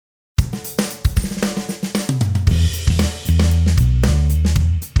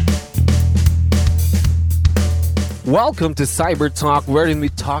Welcome to CyberTalk, wherein we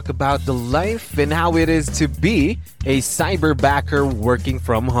talk about the life and how it is to be a cyberbacker working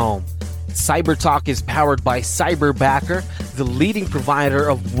from home. CyberTalk is powered by Cyberbacker, the leading provider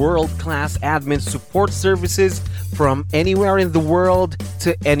of world-class admin support services from anywhere in the world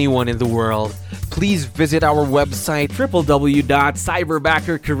to anyone in the world. Please visit our website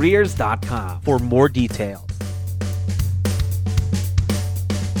www.cyberbackercareers.com for more details.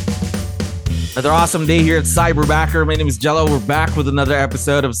 Another awesome day here at Cyberbacker. My name is Jello. We're back with another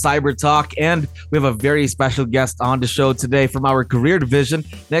episode of Cyber Talk, and we have a very special guest on the show today from our career division.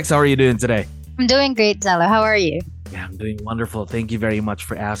 Next, how are you doing today? I'm doing great, Jello. How are you? Yeah, I'm doing wonderful. Thank you very much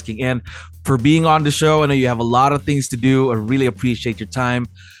for asking and for being on the show. I know you have a lot of things to do. I really appreciate your time.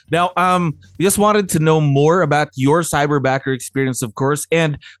 Now, we just wanted to know more about your Cyberbacker experience, of course,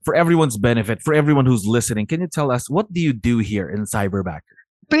 and for everyone's benefit, for everyone who's listening, can you tell us what do you do here in Cyberbacker?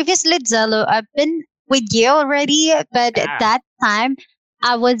 Previously, Jello, I've been with you already, but at that time,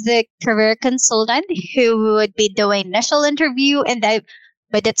 I was a career consultant who would be doing initial interview, and by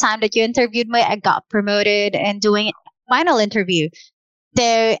the time that you interviewed me, I got promoted and doing final interview.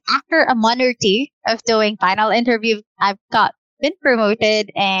 So after a month or two of doing final interview, I've been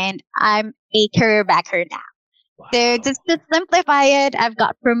promoted, and I'm a career backer now. Wow. So just to simplify it, I've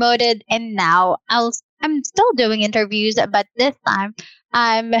got promoted, and now I'm still doing interviews, but this time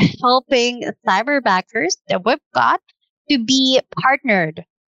I'm helping cyberbackers that we've got to be partnered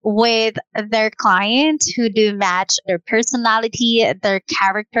with their clients who do match their personality, their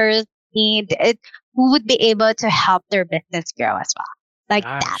characters, and who would be able to help their business grow as well. Like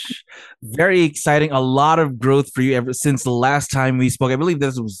that. Very exciting. A lot of growth for you ever since the last time we spoke. I believe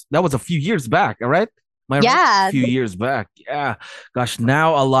that was a few years back, all right? Yeah. A few years back. Yeah. Gosh,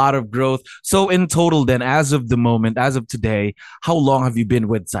 now a lot of growth. So in total then, as of the moment, as of today, how long have you been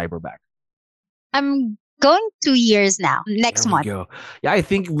with Cyberbacker? I'm going 2 years now, next month. Go. Yeah, I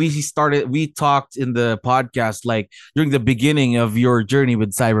think we talked in the podcast like during the beginning of your journey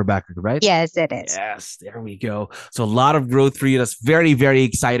with Cyberbacker, right? Yes, it is. Yes, there we go. So a lot of growth for you. That's very, very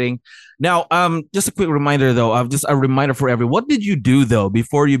exciting. Now, just a quick reminder though, just a reminder for everyone. What did you do though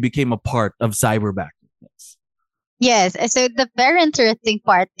before you became a part of Cyberbacker? Yes. So the very interesting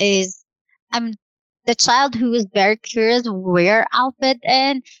part is I'm the child who is very curious where I'll fit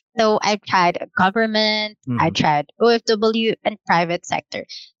in. So I tried government, I tried OFW and private sector.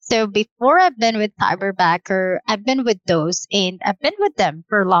 So before I've been with Cyberbacker, I've been with those and I've been with them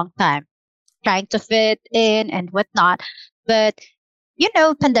for a long time, trying to fit in and whatnot. But,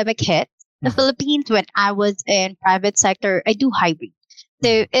 pandemic hit the Philippines when I was in private sector. I do hybrid.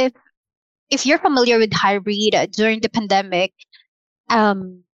 So if you're familiar with hybrid during the pandemic,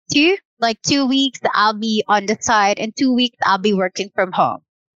 2 weeks I'll be on the side and 2 weeks I'll be working from home.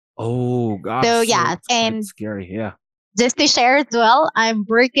 Oh gosh. So yeah, and scary. Yeah. Just to share as well, I'm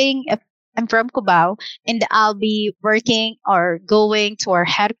from Cubao, and I'll be working or going to our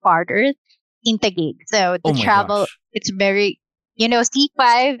headquarters in Taguig. So the travel, it's very,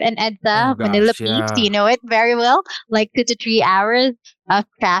 C5 and EDSA, Manila Peaks, you know it very well, like 2 to 3 hours of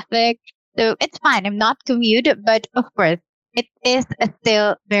traffic. So it's fine. I'm not commute, but of course, it is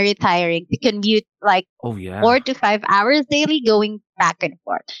still very tiring to commute 4 to 5 hours daily going back and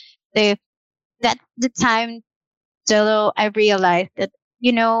forth. So that's the time, Jello, I realized that,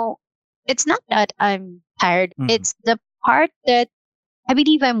 it's not that I'm tired. It's the part that I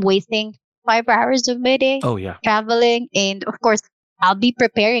believe I'm wasting 5 hours of my day traveling. And of course, I'll be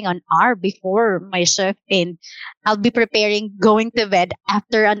preparing an hour before my shift, and I'll be preparing going to bed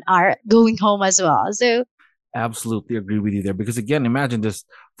after an hour going home as well. So absolutely agree with you there, because again, imagine just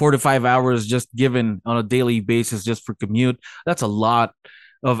 4 to 5 hours just given on a daily basis just for commute. That's a lot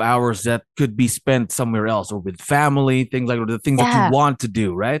of hours that could be spent somewhere else or with family, things like the things that you want to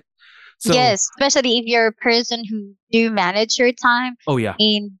do, right? So, yes, especially if you're a person who do manage your time. Oh yeah.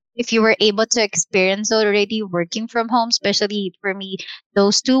 And if you were able to experience already working from home, especially for me,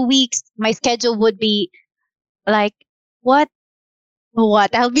 those 2 weeks, my schedule would be like, what?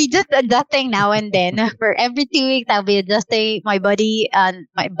 I'll be just adjusting now and then. For every 2 weeks, I'll be adjusting my body and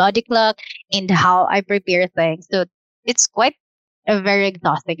my body clock and how I prepare things. So it's quite very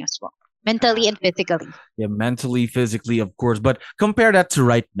exhausting as well, mentally and physically. Yeah, mentally, physically, of course. But compare that to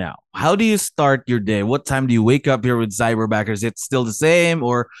right now. How do you start your day? What time do you wake up here with Cyberbacker? Is it still the same,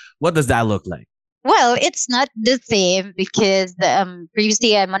 or what does that look like? Well, it's not the same because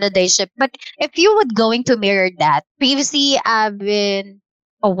previously I'm on a day shift. But if you would going to mirror that, previously I've been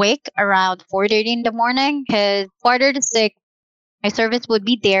awake around 4:30 in the morning because 4:30 to 6, my service would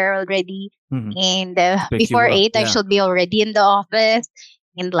be there already. And before 8, I should be already in the office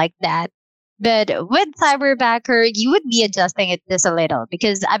and like that. But with Cyberbacker, you would be adjusting it just a little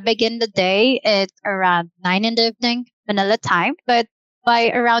because I begin the day at around 9 in the evening, Manila time. But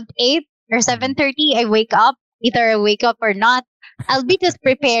by around 8 or 7:30, I wake up. Either I wake up or not, I'll be just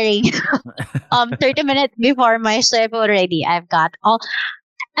preparing 30 minutes before my shift already. I'm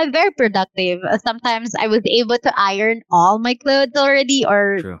very productive. Sometimes I was able to iron all my clothes already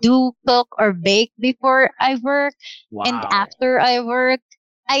or True. do cook or bake before I work. And Wow. after I work,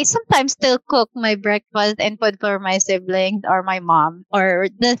 I sometimes still cook my breakfast and put for my siblings or my mom or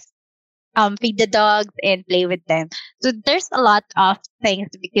just feed the dogs and play with them. So there's a lot of things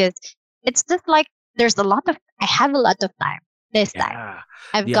because it's just like I have a lot of time this time. Yeah.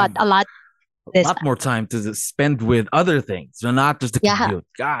 I've You got have a lot a this lot time. more time to spend with other things, so not just the Yeah. commute.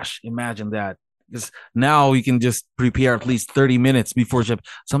 Gosh, imagine that. Because now you can just prepare at least 30 minutes before shift,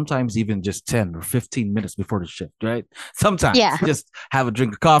 sometimes even just 10 or 15 minutes before the shift, right? Sometimes Yeah. just have a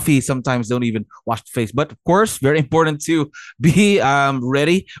drink of coffee. Sometimes don't even wash the face. But of course, very important to be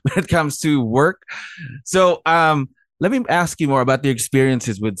ready when it comes to work. So let me ask you more about the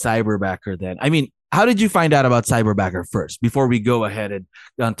experiences with Cyberbacker then. I mean, how did you find out about Cyberbacker first before we go ahead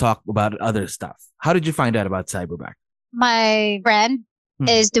and talk about other stuff? How did you find out about Cyberbacker? My friend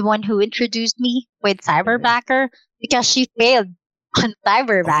is the one who introduced me with Cyberbacker because she failed on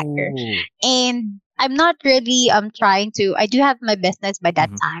Cyberbacker. Oh. And I'm not really trying to I do have my business by that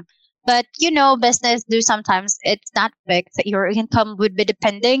time. But business do sometimes it's not fixed. Your income would be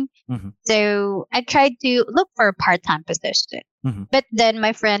depending. So I tried to look for a part-time position. But then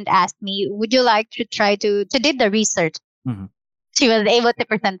my friend asked me, would you like to try to did the research? She was able to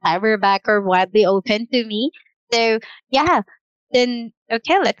present Cyberbacker widely open to me. So yeah, then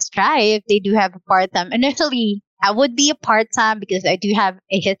okay, let's try if they do have a part-time. Initially, I would be a part-time because I do have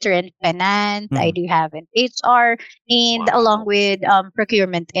a history in finance. I do have an HR and along with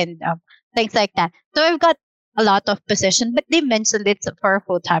procurement and things like that. So I've got a lot of position, but they mentioned it's for a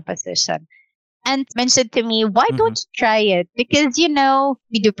full-time position. And mentioned to me, why don't you try it? Because,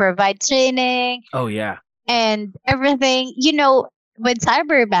 we do provide training. Oh, yeah. And everything, with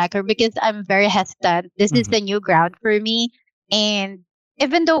Cyberbacker, because I'm very hesitant. This is the new ground for me. And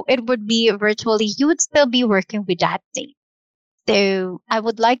even though it would be virtually, you would still be working with that team. So I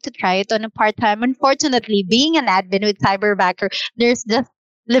would like to try it on a part-time. Unfortunately, being an admin with Cyberbacker, there's just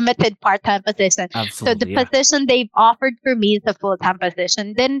limited part-time position. Absolutely, so the position they've offered for me is a full-time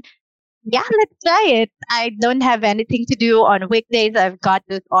position. Then yeah, let's try it. I don't have anything to do on weekdays. I've got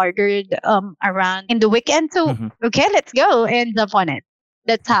this ordered around in the weekend. So okay, let's go and jump on it.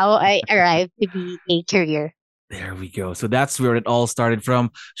 That's how I arrived to be a career. There we go. So that's where it all started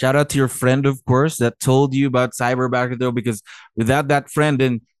from. Shout out to your friend, of course, that told you about Cyberbacker, though, because without that friend,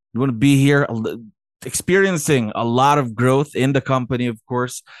 then you wouldn't be here experiencing a lot of growth in the company, of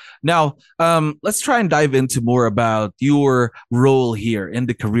course. Now, let's try and dive into more about your role here in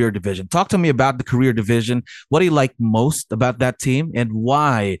the career division. Talk to me about the career division. What do you like most about that team, and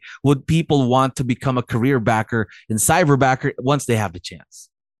why would people want to become a career backer in Cyberbacker once they have the chance?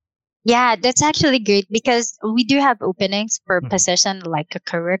 Yeah, that's actually great because we do have openings for position like a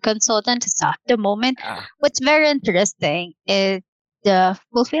career consultant. So at the moment, what's very interesting is the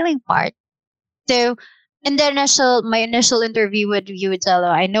fulfilling part. So in my initial interview with you, Jello,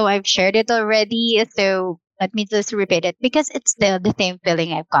 I know I've shared it already. So let me just repeat it because it's still the same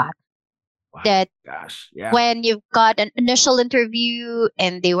feeling I've got. Wow. That Gosh, yeah. when you've got an initial interview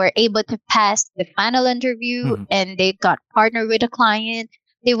and they were able to pass the final interview and they got partnered with a client,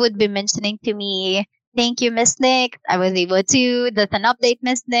 they would be mentioning to me, thank you, Miss Nick. I was able to. That's an update,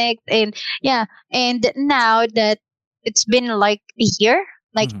 Miss Nick. And yeah, and now that it's been like a year,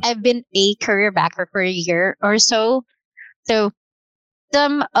 like I've been a career backer for a year or so. So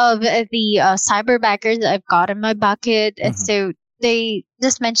some of the cyberbackers I've got in my bucket, so they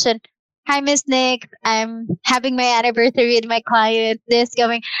just mentioned, "Hi, Miss Nick. I'm having my anniversary with my client.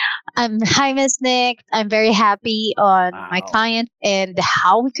 Hi, Miss Nick. I'm very happy on my client and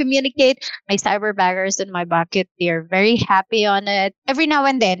how we communicate. My cyberbackers in my bucket, they're very happy on it. Every now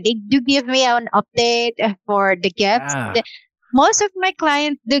and then, they do give me an update for the gifts. Most of my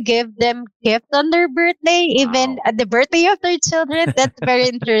clients do give them gifts on their birthday, even at the birthday of their children. That's very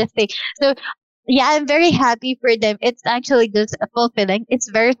interesting. So yeah, I'm very happy for them. It's actually just fulfilling. It's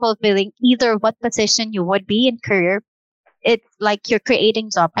very fulfilling. Either what position you would be in career, it's like you're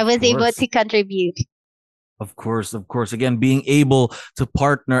creating job. I was able to contribute. Of course, of course. Again, being able to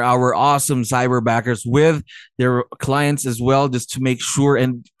partner our awesome cyberbackers with their clients as well, just to make sure,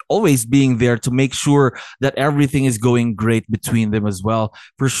 and always being there to make sure that everything is going great between them as well.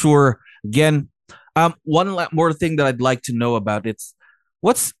 For sure. Again, one more thing that I'd like to know about, it's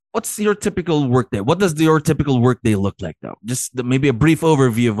what's what's your typical workday? What does your typical workday look like, though? Just maybe a brief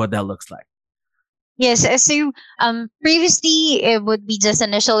overview of what that looks like. Yes, so previously it would be just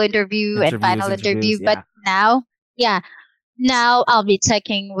initial interview and final interview, yeah. but now I'll be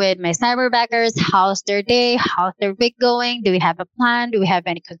checking with my cyberbackers. How's their day? How's their week going? Do we have a plan? Do we have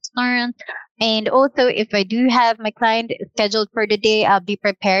any concerns? And also, if I do have my client scheduled for the day, I'll be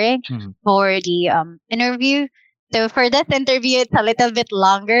preparing for the interview. So for this interview, it's a little bit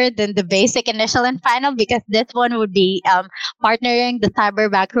longer than the basic, initial, and final because this one would be partnering the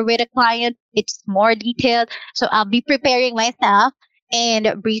cyberbacker with a client. It's more detailed. So I'll be preparing myself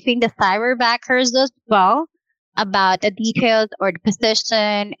and briefing the cyberbackers as well about the details or the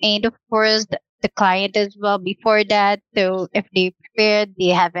position and of course the client as well before that. So if they prepared, they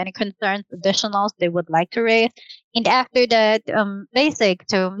have any concerns, additionals they would like to raise. And after that, basic,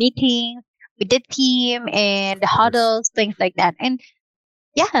 so meetings with the team and huddles, things like that. And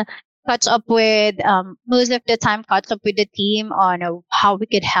yeah, catch up with most of the time catch up with the team on how we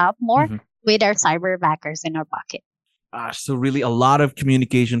could help more with our cyberbackers in our pocket. So really a lot of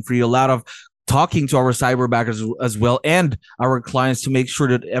communication for you, a lot of talking to our cyberbackers as well and our clients to make sure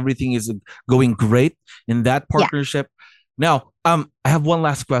that everything is going great in that partnership. Now, I have one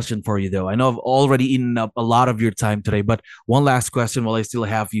last question for you, though. I know I've already eaten up a lot of your time today, but one last question while I still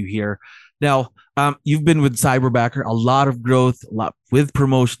have you here. Now, you've been with Cyberbacker, a lot of growth, a lot with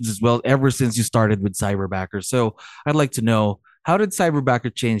promotions as well, ever since you started with Cyberbacker. So I'd like to know, how did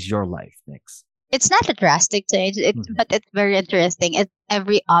Cyberbacker change your life, Nix? It's not a drastic change, but it's very interesting. It's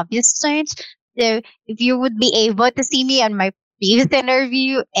every obvious change. So if you would be able to see me on my previous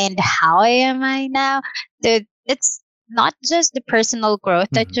interview and how I am I now, so it's not just the personal growth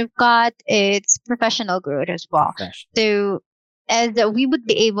that you've got, it's professional growth as well. So as we would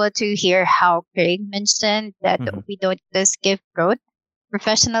be able to hear how Craig mentioned that we don't just give growth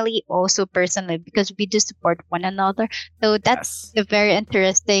professionally, also personally, because we do support one another. So that's the very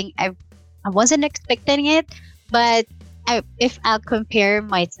interesting. I wasn't expecting it, but if I'll compare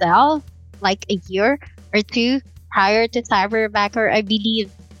myself like a year or two prior to Cyberbacker, I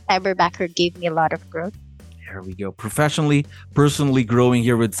believe Cyberbacker gave me a lot of growth. There we go. Professionally, personally growing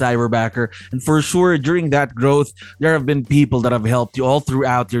here with Cyberbacker. And for sure, during that growth, there have been people that have helped you all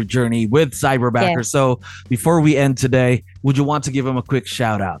throughout your journey with Cyberbacker. Yes. So before we end today, would you want to give them a quick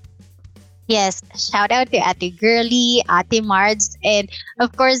shout out? Yes, shout out to Ate Girly, Ate Mards, and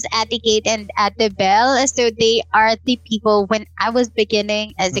of course Ate Kate and Ate Belle. So they are the people when I was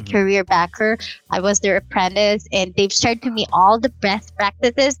beginning as a career backer, I was their apprentice, and they've shared to me all the best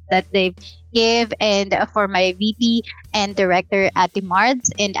practices that they've give. And for my VP and director Ate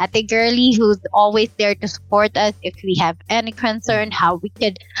Mards and Ate Girly, who's always there to support us if we have any concern, how we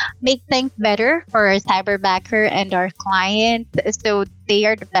could make things better for our cyberbacker and our clients. So they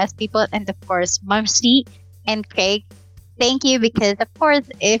are the best people. And of course, Mumsy and Craig, thank you, because of course,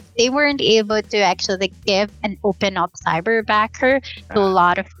 if they weren't able to actually give and open up cyberbacker to a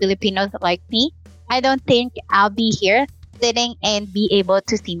lot of Filipinos like me, I don't think I'll be here sitting and be able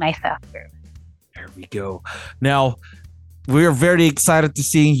to see myself through. There we go. Now, we're very excited to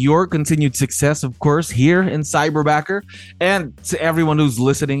see your continued success, of course, here in Cyberbacker. And to everyone who's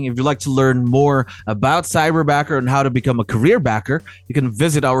listening, if you'd like to learn more about Cyberbacker and how to become a career backer, you can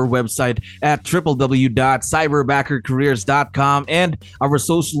visit our website at www.cyberbackercareers.com and our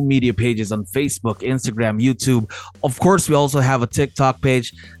social media pages on Facebook, Instagram, YouTube. Of course, we also have a TikTok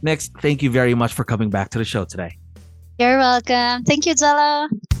page. Next, thank you very much for coming back to the show today. You're welcome. Thank you, Jello.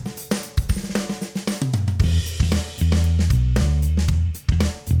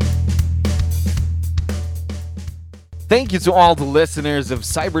 Thank you to all the listeners of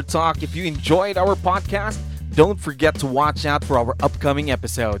CyberTalk. If you enjoyed our podcast, don't forget to watch out for our upcoming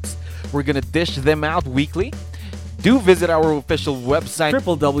episodes. We're going to dish them out weekly. Do visit our official website,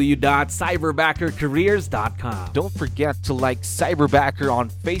 www.cyberbackercareers.com. Don't forget to like Cyberbacker on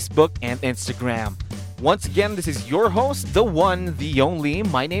Facebook and Instagram. Once again, this is your host, the one, the only.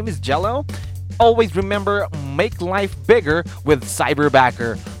 My name is Jello. Always remember, make life bigger with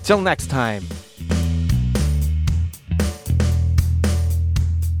Cyberbacker. Till next time.